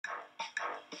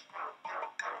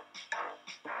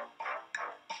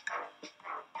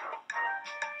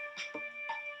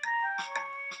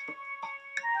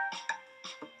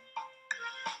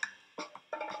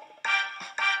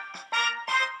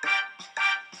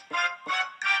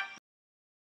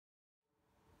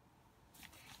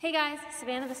Hey guys,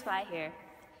 Savannah the Spy here.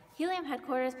 Helium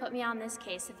headquarters put me on this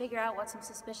case to figure out what some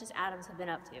suspicious atoms have been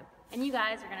up to, and you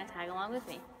guys are going to tag along with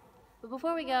me. But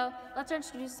before we go, let's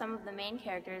introduce some of the main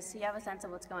characters so you have a sense of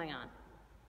what's going on.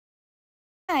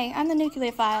 Hi, I'm the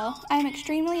nucleophile. I am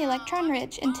extremely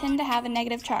electron-rich and tend to have a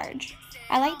negative charge.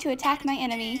 I like to attack my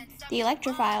enemy, the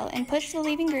electrophile, and push the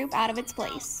leaving group out of its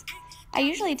place. I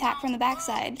usually attack from the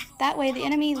backside, that way the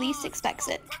enemy least expects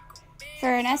it.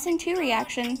 For an SN2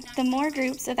 reaction, the more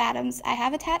groups of atoms I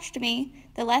have attached to me,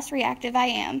 the less reactive I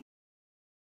am.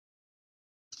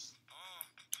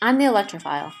 I'm the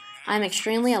electrophile. I'm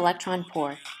extremely electron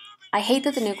poor. I hate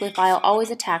that the nucleophile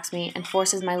always attacks me and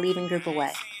forces my leaving group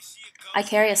away. I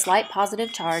carry a slight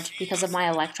positive charge because of my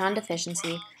electron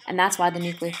deficiency, and that's why the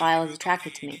nucleophile is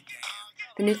attracted to me.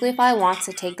 The nucleophile wants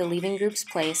to take the leaving group's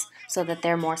place so that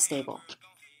they're more stable.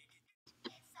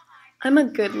 I'm a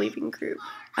good leaving group.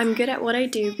 I'm good at what I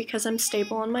do because I'm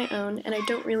stable on my own and I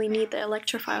don't really need the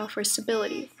electrophile for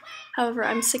stability. However,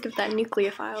 I'm sick of that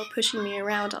nucleophile pushing me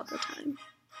around all the time.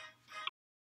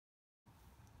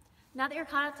 Now that you're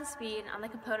caught up to speed on the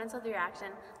components of the reaction,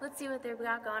 let's see what they've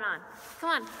got going on. Come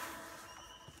on.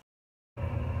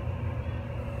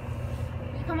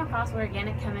 We come across what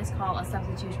organic chemists call a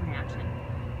substitution reaction.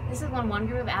 This is when one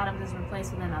group of atoms is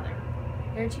replaced with another.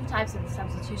 There are two types of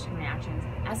substitution reactions,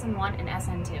 SN1 and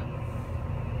SN2.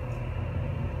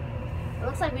 It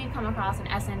looks like we've come across an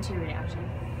SN2 reaction.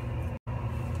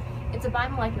 It's a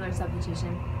bimolecular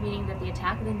substitution, meaning that the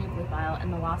attack of the nucleophile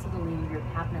and the loss of the leaving group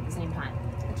happen at the same time.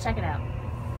 Let's check it out.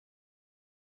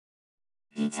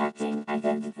 Detecting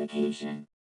identification.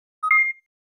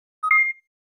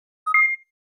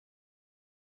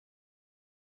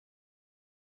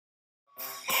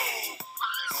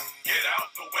 Get out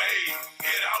the way!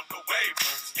 Get out the way!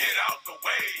 Get out the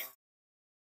way!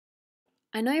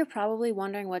 I know you're probably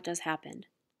wondering what just happened,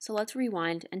 so let's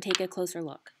rewind and take a closer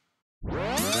look.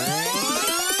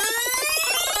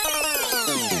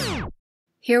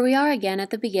 Here we are again at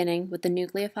the beginning with the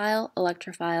nucleophile,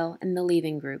 electrophile, and the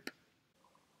leaving group.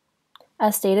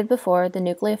 As stated before, the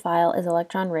nucleophile is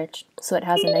electron-rich, so it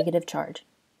has a negative charge.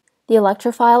 The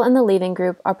electrophile and the leaving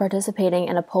group are participating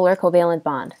in a polar covalent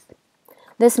bond.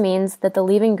 This means that the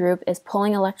leaving group is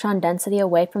pulling electron density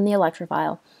away from the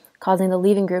electrophile, causing the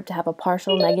leaving group to have a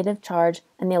partial negative charge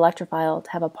and the electrophile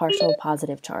to have a partial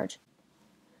positive charge.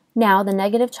 Now, the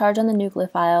negative charge on the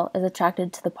nucleophile is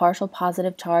attracted to the partial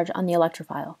positive charge on the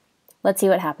electrophile. Let's see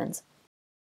what happens.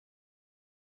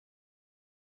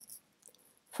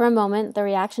 For a moment, the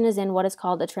reaction is in what is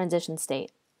called a transition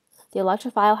state. The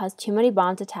electrophile has too many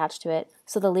bonds attached to it,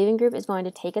 so the leaving group is going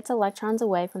to take its electrons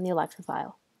away from the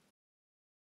electrophile.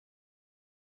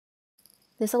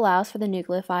 This allows for the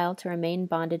nucleophile to remain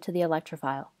bonded to the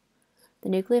electrophile. The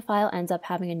nucleophile ends up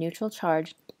having a neutral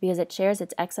charge because it shares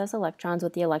its excess electrons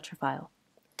with the electrophile.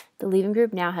 The leaving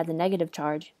group now has a negative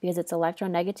charge because its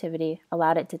electronegativity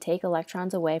allowed it to take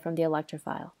electrons away from the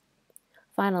electrophile.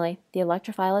 Finally, the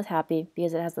electrophile is happy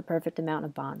because it has the perfect amount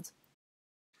of bonds.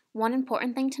 One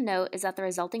important thing to note is that the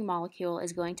resulting molecule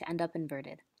is going to end up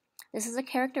inverted. This is a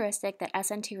characteristic that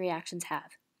SN2 reactions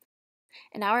have.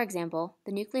 In our example,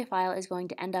 the nucleophile is going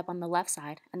to end up on the left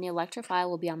side and the electrophile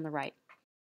will be on the right.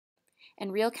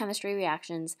 In real chemistry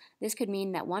reactions, this could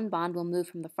mean that one bond will move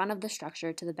from the front of the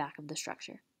structure to the back of the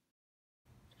structure.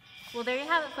 Well, there you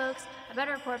have it, folks. I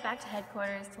better report back to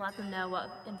headquarters to let them know what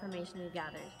information we've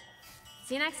gathered.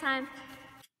 See you next time.